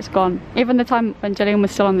got here, it's gone. Even the time when Jillian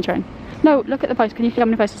was still on the train. No, look at the post. Can you see how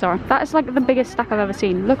many posters there are? That is like the biggest stack I've ever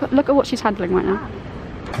seen. Look at what she's handling right now.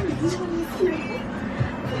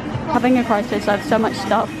 Having a crisis, I have so much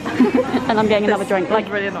stuff. And I'm getting another drink. Like,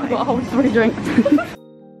 really annoying. I've got a whole 3 drinks.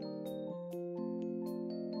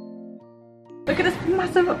 Look at this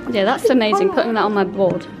massive... Yeah, that's amazing, putting that on my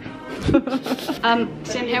board.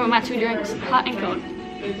 Sitting here with my 2 drinks, hot and cold.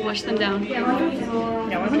 Wash them down.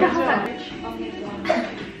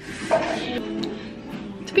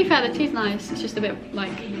 To be fair, the tea's nice. It's just a bit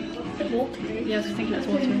like watery. Yeah, I was thinking it's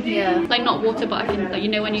watery. Yeah. Like not water, but I can like, you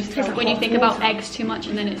know when you think about eggs too much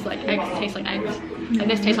and then it's like eggs taste like eggs. Like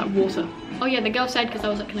this tastes like water. Oh yeah, the girl said, because I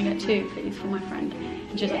was like, can I get 2 please for my friend?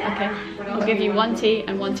 And she was like, okay, I'll give you 1 tea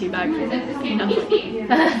and 1 tea bag. And I was like,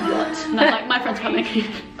 what? And I was like, my friend's coming.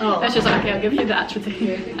 Oh. And she was like, okay, I'll give you the extra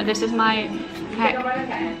tea. And this is my pack.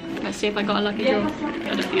 Let's see if I got a lucky draw. I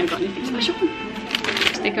don't think I got anything special.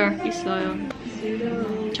 Sticker, Israel.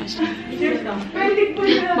 Just.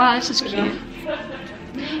 Wow, this is cute.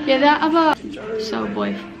 Yeah, that other so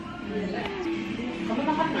boy.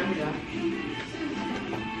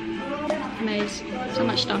 Maze. So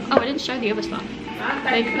much stuff. Oh, I didn't show the other stuff.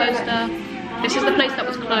 They closed this is the place that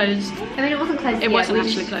was closed. I mean, it wasn't closed. It wasn't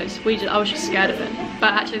actually closed. I was just scared of it.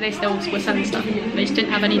 But actually they still were selling stuff. They just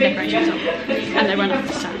didn't have any decorations up. And they ran out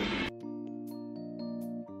of stuff.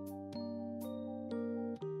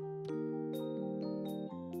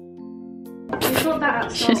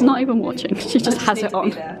 She's not even watching. She just has it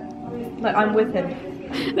on. Like, I'm with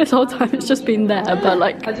him. This whole time it's just been there, but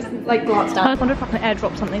like... I just like glanced down. I wonder if I can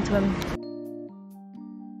airdrop something to him.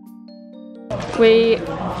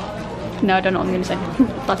 No, I don't know what I'm going to say.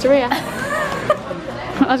 Batteria.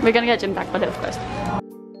 We're going to get Jim back, but it's first.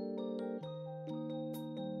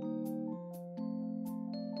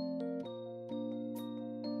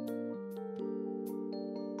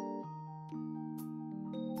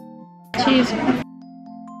 Cheese.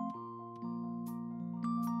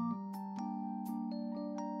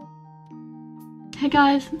 Hey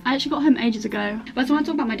guys, I actually got home ages ago. But I want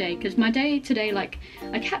to talk about my day, because my day today, like,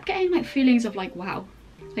 I kept getting like feelings of like, wow,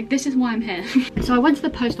 like this is why I'm here. So I went to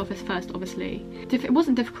the post office first, obviously. It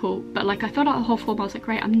wasn't difficult, but like I filled out the whole form. I was like,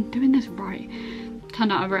 great, I'm doing this right.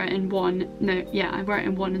 Turned out I wrote it in I wrote it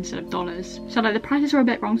in won instead of dollars. So like the prices were a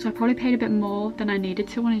bit wrong, so I probably paid a bit more than I needed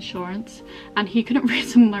to on insurance. And he couldn't read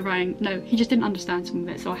some of my writing. No, he just didn't understand some of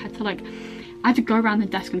it, so I had to go around the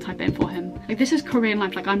desk and type it in for him. Like this is Korean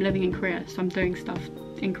life, like I'm living in Korea, so I'm doing stuff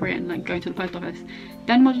in Korean, like going to the post office.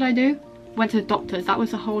 Then what did I do? Went to the doctors. That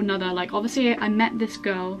was a whole nother, like obviously I met this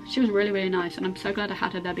girl. She was really, really nice and I'm so glad I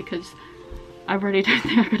had her there because I really don't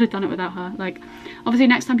think I could have done it without her. Like obviously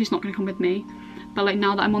next time she's not gonna come with me, but like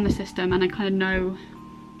now that I'm on the system and I kind of know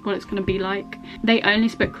what it's gonna be like. They only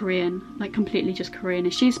spoke Korean, like completely just Korean.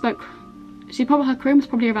 And her Korean was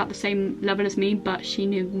probably about the same level as me, but she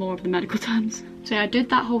knew more of the medical terms. So yeah, I did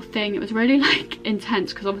that whole thing. It was really like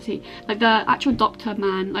intense because obviously like the actual doctor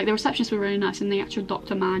man, like the receptionists were really nice, and the actual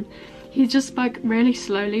doctor man, he just spoke really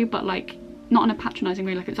slowly, but like not in a patronizing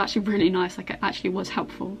way. Like it was actually really nice, like it actually was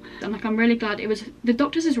helpful. And like I'm really glad it was, the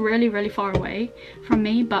doctors is really, really far away from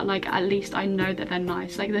me, but like at least I know that they're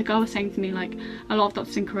nice. Like the girl was saying to me, like a lot of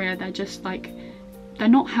doctors in Korea, they're just like, they're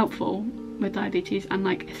not helpful with diabetes, and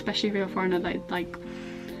like especially if you're a foreigner, they like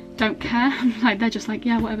don't care. Like they're just like,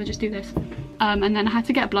 yeah, whatever, just do this. And then I had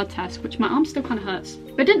to get a blood test, which my arm still kind of hurts,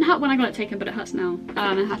 but it didn't hurt when I got it taken, but it hurts now.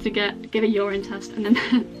 I had to give a urine test, and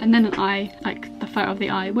then an eye, like the photo of the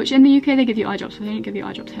eye, which in the UK they give you eye drops, so they don't give you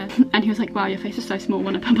eye drops here. And he was like, wow, your face is so small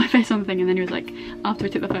when I put my face on the thing. And then he was like, after we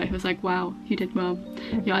took the photo, he was like, wow, you did well,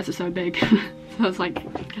 your eyes are so big. So I was like,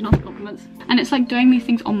 getting all the compliments. And it's like doing these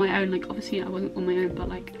things on my own, like obviously I wasn't on my own, but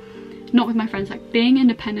like not with my friends, like being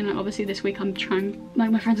independent. Like obviously this week I'm trying,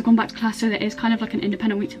 like my friends have gone back to class, so it is kind of like an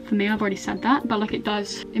independent week for me. I've already said that, but like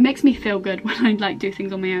it makes me feel good when I like do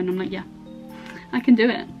things on my own. I'm like, yeah, I can do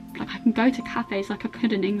it. Like I can go to cafes like I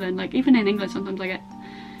could in England. Like even in England sometimes I get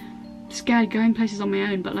scared going places on my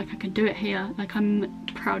own, but like I can do it here. Like I'm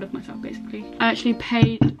proud of myself basically. I actually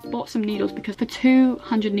bought some needles, because for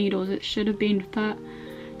 200 needles it should have been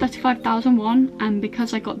 35,000 won, and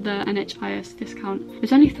because I got the NHIS discount, it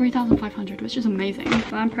was only 3,500, which is amazing.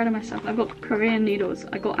 So I'm proud of myself. I've got Korean needles.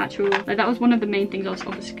 I got actual, like that was one of the main things I was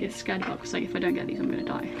obviously scared about, because like if I don't get these I'm gonna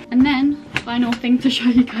die. And then final thing to show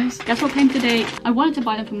you guys, guess what came today? I wanted to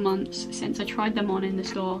buy them for months since I tried them on in the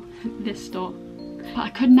store, this store, but I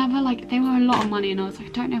could never, like they were a lot of money and I was like,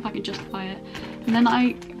 I don't know if I can justify it. And then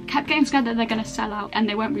I kept getting scared that they're gonna sell out and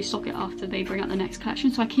they won't restock it after they bring out the next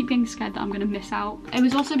collection, so I keep getting scared that I'm gonna miss out. It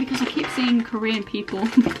was also because I keep seeing Korean people,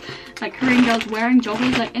 like Korean girls wearing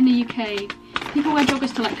joggers. Like in the UK, people wear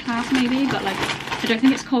joggers to like class maybe, but like I don't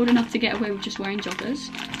think it's cold enough to get away with just wearing joggers.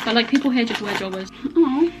 But like people here just wear joggers.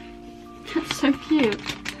 Oh, that's so cute.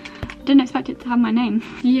 Didn't expect it to have my name.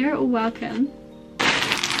 You're welcome.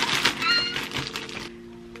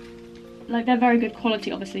 Like they're very good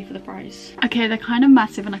quality obviously for the price. Okay, they're kind of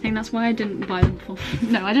massive and I think that's why I didn't buy them before.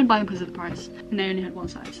 No, I didn't buy them because of the price and they only had one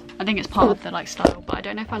size. I think it's part of the like style, but I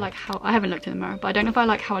don't know if I like how, I haven't looked in the mirror, but I don't know if I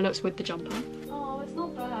like how it looks with the jumper. Oh, it's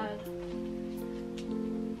not bad.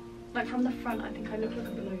 Like from the front I think I look like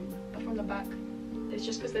a balloon, but from the back it's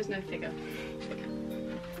just because there's no figure.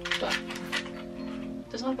 But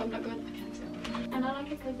does my bum look good? I can't tell. And I like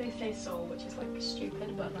it because they say Seoul, which is like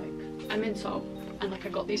stupid, but like I'm in Seoul and like I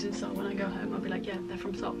got these in Seoul. When I go home I'll be like, yeah, they're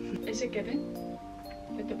from Seoul. Is it giving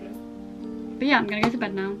with the blue? But yeah, I'm gonna go to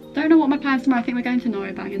bed now. Don't know what my plans tomorrow. I think we're going to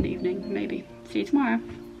Noribang in the evening, maybe. See you tomorrow.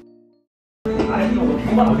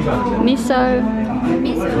 Miso.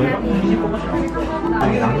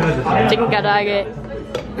 Chicken karaoke.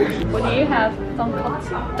 What do you have?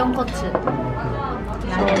 Tonkotsu.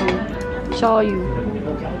 Shoyu.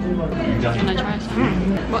 Can I try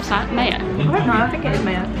some? What's that? Mayo? I don't know, I think it is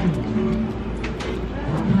mayo.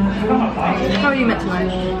 How are you meant to know?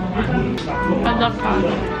 I love that.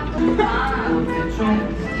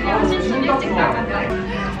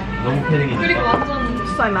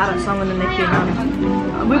 So mad at Sunghoon and Niki,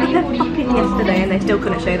 man. We were there fucking yesterday and they still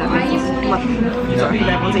couldn't show that. Like, sorry,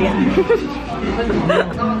 that one's again.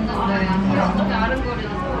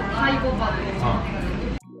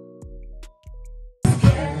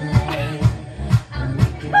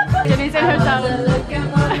 Jenny's in hotel.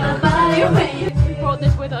 We brought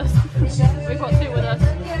this with us. We brought two with us.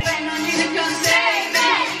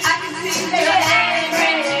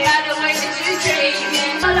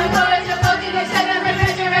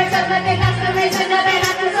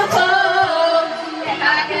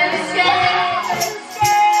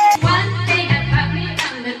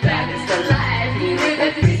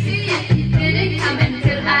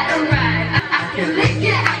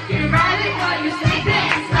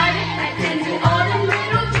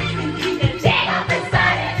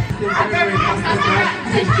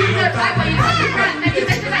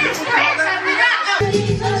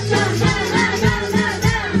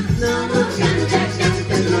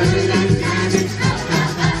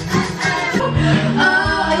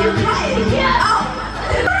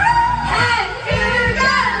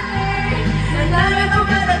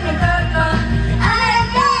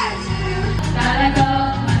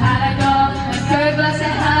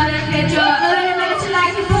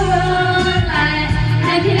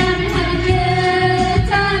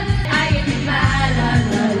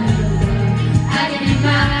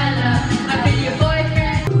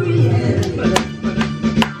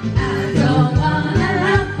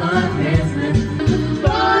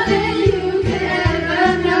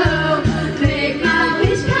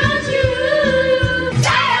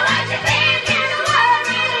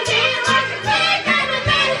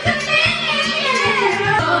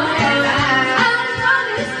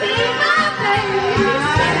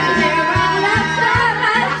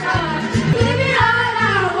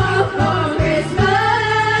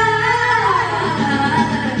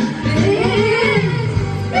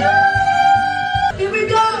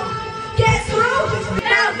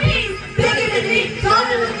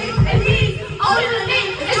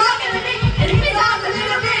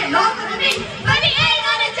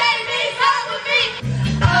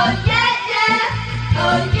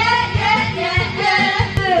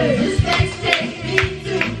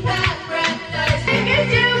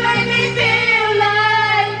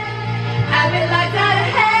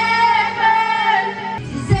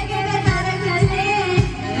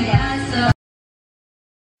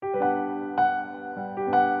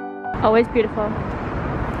 Always beautiful.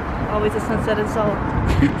 Always a sunset in Seoul.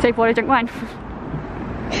 Safe water, drink wine.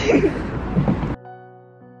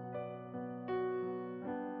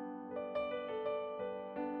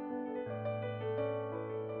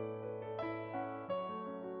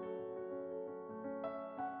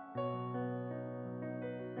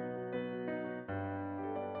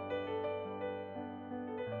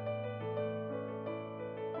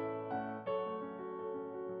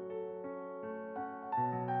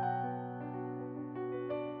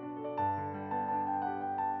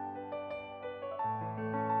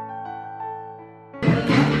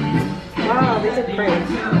 Wow, these are pretty.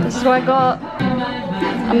 This is what I got.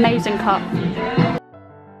 Amazing cup.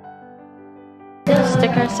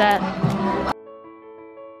 Sticker set.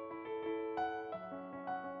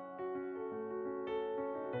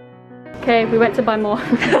 Okay, we went to buy more.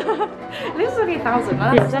 This is only 1,000,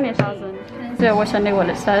 man. Yeah, it's only 1,000. So I wish I knew what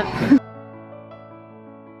it said.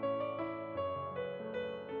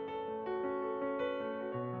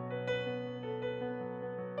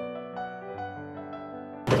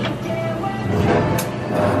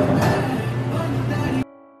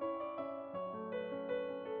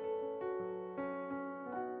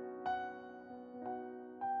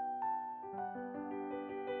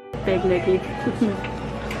 Big niki.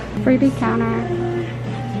 Freebie counter.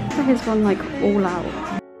 That has gone like all out.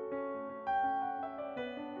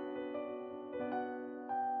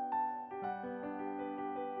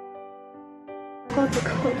 God,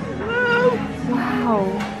 wow.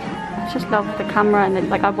 I just love the camera and then,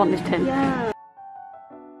 like, I want this tin. Yeah.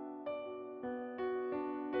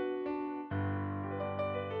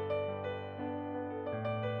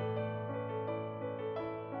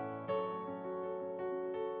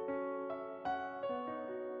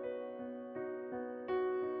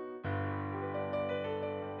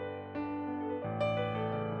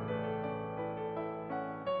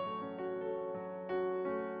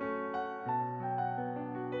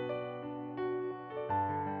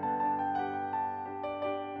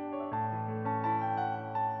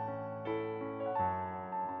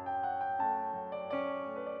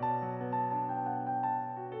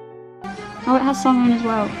 Oh, it has sunghoon as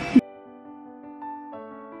well.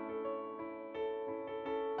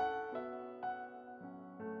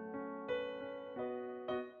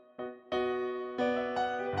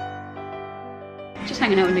 Just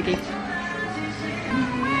hanging out with Niki.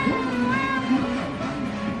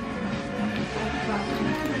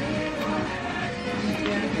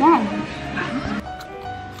 Wow.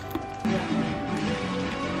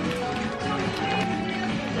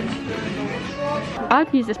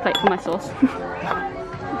 I'd use this plate for my sauce.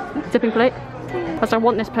 Dipping plate. Because I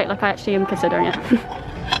want this plate, like I actually am considering it.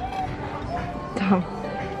 Damn.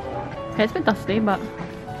 Okay, it's a bit dusty, but...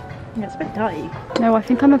 Yeah, it's a bit dirty. No, I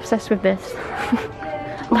think I'm obsessed with this.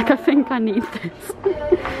 Like, I think I need this.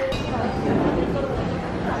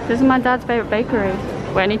 This is my dad's favourite bakery.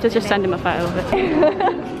 Wait, I need to just send him a photo of it.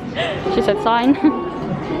 She said sign.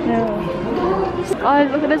 No. Guys,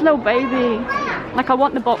 look at this little baby. Like, I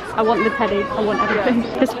want the box, I want the teddy, I want everything.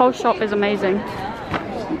 This whole shop is amazing.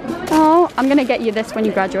 Oh, I'm gonna get you this when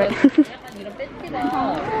you graduate. I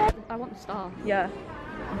want the star. Yeah.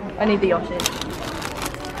 I need the Yoshi.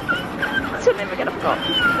 This will never get forgot.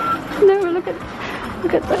 No, look at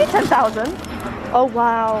Only 10,000. Oh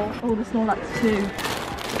wow. Oh, the Snorlax too.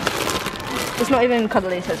 It's not even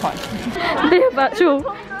cuddly, so it's fine. They have actual,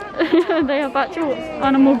 they have actual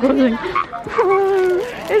Animal Crossing.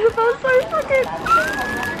 Isabel's so fucking.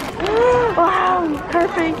 Wow,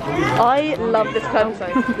 perfect. I love this curtain so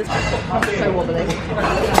this is so wobbly.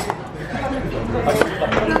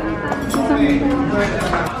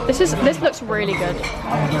 This looks really good.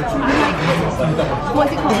 What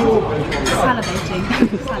is it called? Salivating.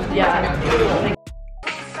 Yeah.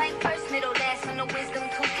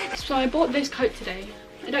 So I bought this coat today.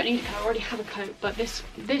 I don't need a coat, I already have a coat, but this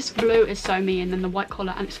blue is so me, and then the white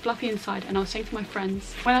collar, and it's fluffy inside. And I was saying to my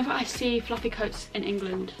friends, whenever I see fluffy coats in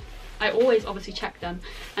England, I always obviously check them,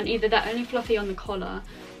 and either they're only fluffy on the collar,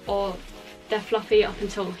 or they're fluffy up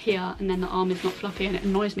until here, and then the arm is not fluffy, and it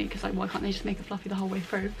annoys me because, like, why can't they just make it fluffy the whole way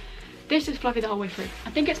through? This is fluffy the whole way through.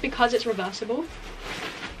 I think it's because it's reversible.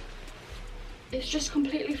 It's just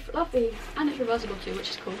completely fluffy, and it's reversible too,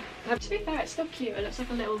 which is cool. To be fair, it's still cute. It looks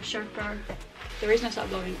like a little chauffeur. The reason I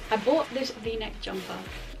started vlogging, I bought this v-neck jumper.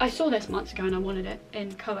 I saw this months ago and I wanted it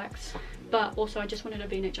in coax, but also I just wanted a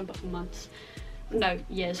v-neck jumper for months. No,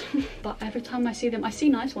 years. But every time I see them, I see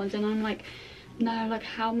nice ones and I'm like, no, like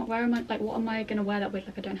where am I, like what am I gonna wear that with?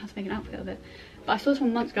 Like I don't have to make an outfit of it. But I saw this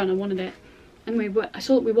one months ago and I wanted it. And we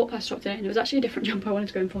walked past shop today and it was actually a different jumper I wanted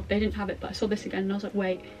to go in for. They didn't have it, but I saw this again and I was like,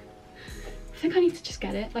 wait. I think I need to just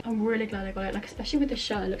get it. Like, I'm really glad I got it, like especially with this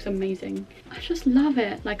shirt, it looks amazing. I just love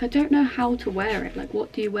it. Like, I don't know how to wear it. Like,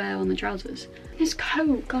 what do you wear on the trousers? This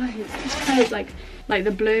coat, guys, this coat, like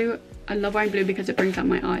the blue, I love wearing blue because it brings out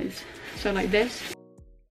my eyes. So like this.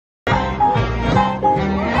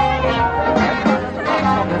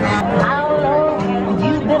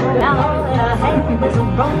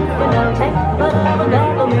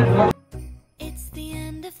 It's the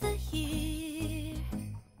end of the year.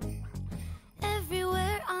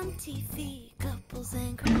 Everywhere on TV, couples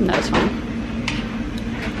and No, it's fine.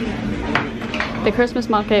 The Christmas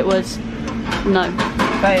market was no.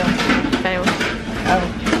 Fail. Failed. Oh.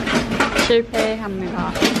 Super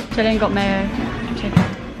hamburger. Chilling got mayo. Chicken.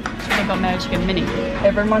 Chilling got mayo chicken mini.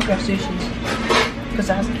 It reminds me of sushis because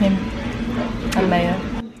it has Kim and mayo.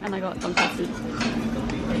 And I got tonkatsu.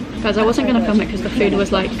 Guys, I wasn't gonna film it because the food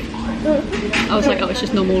was like, I was like, oh, it's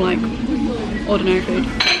just normal, like, ordinary food.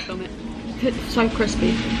 Film it. It's so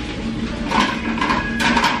crispy.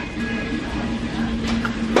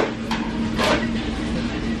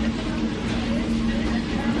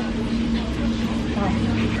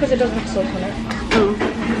 Because it doesn't have salt on it. Oh.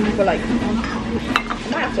 But like, I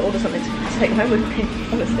might have to order something to take home with me.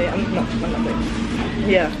 Honestly, I'm not doing.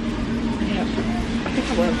 Yeah. I think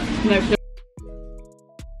I will. No.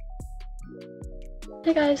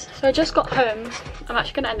 Hey guys, so I just got home. I'm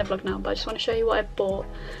actually gonna end the vlog now, but I just want to show you what I bought.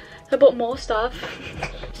 I bought more stuff.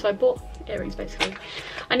 So I bought earrings basically.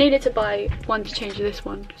 I needed to buy one to change this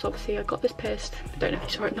one because obviously I got this pierced. I don't know if you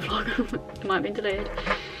saw it in the vlog. It might have been delayed.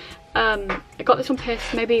 I got this one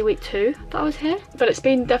pierced maybe week 2 that I was here, but it's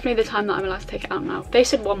been definitely the time that I'm allowed to take it out now. They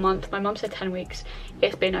said 1 month, my mum said 10 weeks.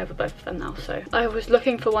 It's been over both of them now, so I was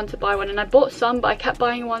looking for one to buy one, and I bought some, but I kept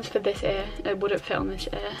buying ones for this ear. It wouldn't fit on this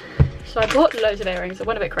ear, so I bought loads of earrings. I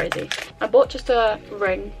went a bit crazy. I bought just a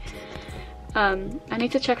ring. I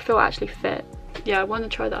need to check if it will actually fit. Yeah, I want to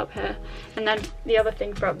try that up here. And then the other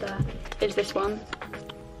thing for up there is this one.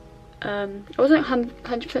 I wasn't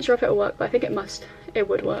 100% sure if it will work, but I think it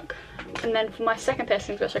would work. And then for my second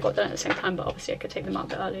piercings, which I got done at the same time, but obviously I could take them out a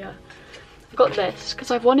bit earlier, I've got this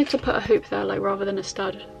because I've wanted to put a hoop there, like, rather than a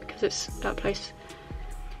stud, because it's that place.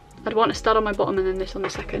 I'd want a stud on my bottom and then this on the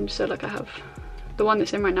second, so like I have the one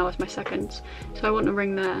that's in right now is my second, so I want a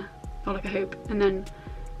ring there, or like a hoop, and then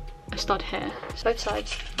a stud here. So both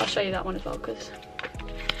sides. I'll show you that one as well because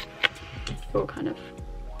all kind of.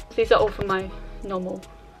 These are all from my normal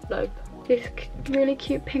lobe. These really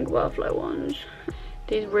cute pink butterfly ones.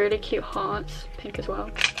 These really cute hearts, pink as well.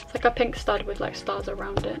 It's like a pink stud with like stars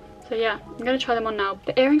around it. So yeah, I'm gonna try them on now.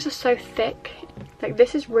 The earrings are so thick. Like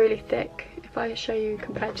this is really thick. If I show you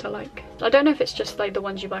compared to like, I don't know if it's just like the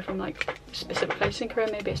ones you buy from like specific places in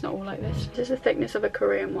Korea. Maybe it's not all like this. This is the thickness of a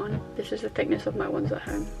Korean one. This is the thickness of my ones at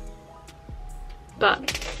home. But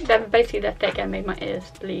they're thick and made my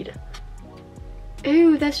ears bleed.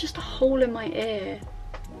 Ooh, there's just a hole in my ear.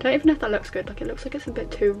 I don't even know if that looks good. Like it looks like it's a bit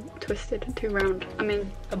too twisted and too round. I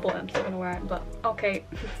mean, I bought it, I'm still gonna wear it, but okay,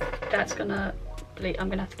 that's gonna bleed. I'm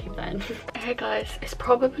gonna have to keep that in. Hey guys, it's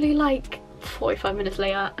probably like 45 minutes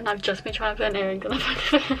later and I've just been trying to put an earring and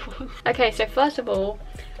I've Okay, so first of all,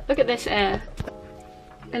 look at this ear.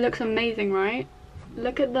 It looks amazing, right?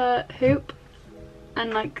 Look at the hoop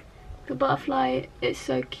and like the butterfly. It's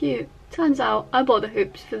so cute. Turns out I bought the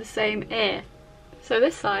hoops for the same ear. So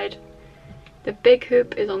this side, the big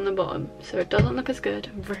hoop is on the bottom, so it doesn't look as good.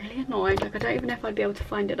 I'm really annoyed. Like I don't even know if I'd be able to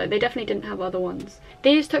find it. Like they definitely didn't have other ones.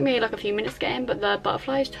 These took me like a few minutes to get in, but the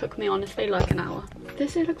butterflies took me honestly like an hour.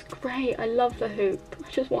 This ear looks great. I love the hoop.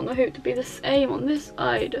 I just want the hoop to be the same on this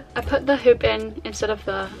side. I put the hoop in instead of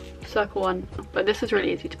the circle one, but this is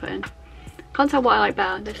really easy to put in. Can't tell what I like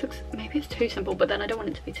better. This looks, maybe it's too simple, but then I don't want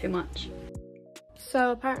it to be too much.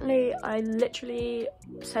 So apparently I literally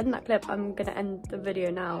said in that clip I'm gonna end the video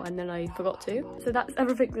now and then I forgot to. So that's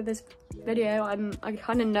everything with this video. I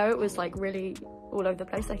kind of know it was like really all over the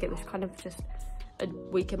place. Like it was kind of just a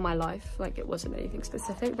week in my life. Like it wasn't anything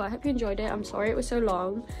specific, but I hope you enjoyed it. I'm sorry it was so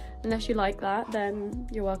long. Unless you like that, then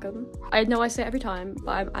you're welcome. I know I say it every time,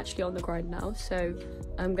 but I'm actually on the grind now. So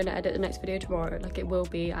I'm gonna edit the next video tomorrow. Like it will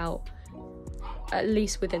be out at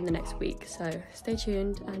least within the next week, so stay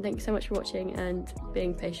tuned and thank you so much for watching and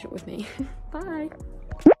being patient with me. Bye.